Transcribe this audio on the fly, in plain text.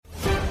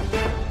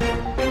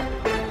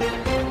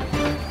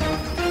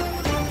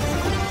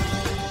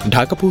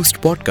Dhaka post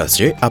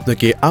পডকাস্টে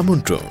আপনাকে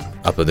আমন্ত্রণ।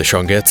 আপনাদের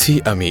সঙ্গে আছি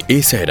আমি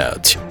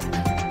সাইরাজ।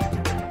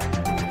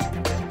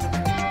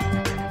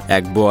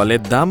 এক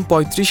বোয়ালের দাম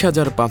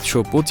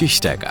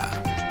 ৩৫,৫২৫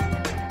 টাকা।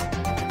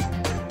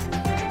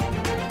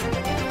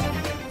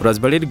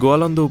 রাজবাড়ীর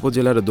গোয়ালন্দ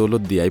উপজেলার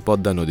দৌলতদিয়ায়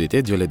পদ্মা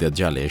নদীতে জেলেদের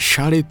জালে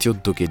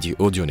 ১৪.৫ কেজি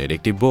ওজনের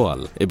একটি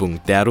বোয়াল এবং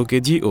 ১৩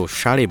 কেজি ও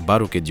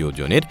 ১২.৫ কেজি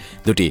ওজনের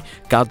দুটি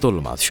কাতল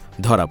মাছ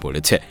ধরা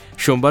পড়েছে।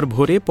 সোমবার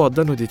ভোরে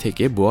পদ্মা নদী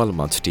থেকে বোয়াল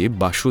মাছটি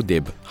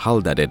বাসুদেব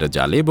হালদারের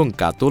জালে এবং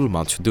কাতল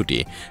মাছ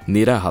দুটি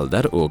নীরা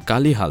হালদার ও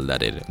কালী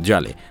হালদারের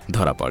জালে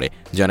ধরা পড়ে।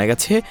 জানা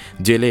গেছে,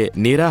 জেলে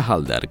নীরা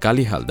হালদার,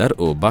 কালী হালদার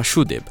ও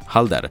বাসুদেব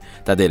হালদার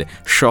তাদের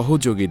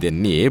সহযোগীদের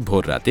নিয়ে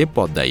ভোররাতে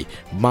পদ্মায়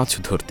মাছ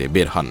ধরতে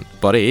বের হন।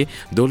 পরে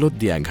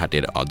দৌলতদিয়া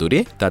ঘাটের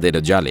অদূরে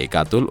তাদের জালে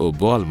কাতল ও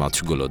বোয়াল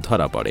মাছগুলো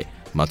ধরা পড়ে।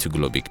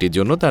 মাছগুলো বিক্রির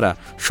জন্য তারা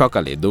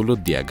সকালে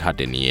দৌলতদিয়া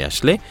ঘাটে নিয়ে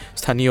আসলে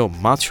স্থানীয়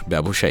মাছ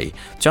ব্যবসায়ী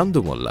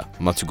চান্দু মোল্লা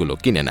মাছগুলো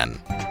কিনে নেন।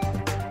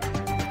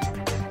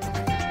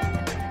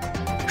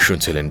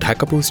 শুনছিলেন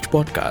ঢাকা পোস্ট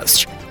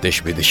পডকাস্ট।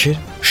 দেশ বিদেশের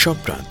সব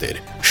প্রান্তের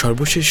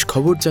সর্বশেষ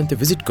খবর জানতে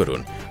ভিজিট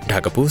করুন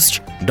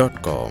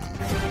ঢাকাপোস্ট.com।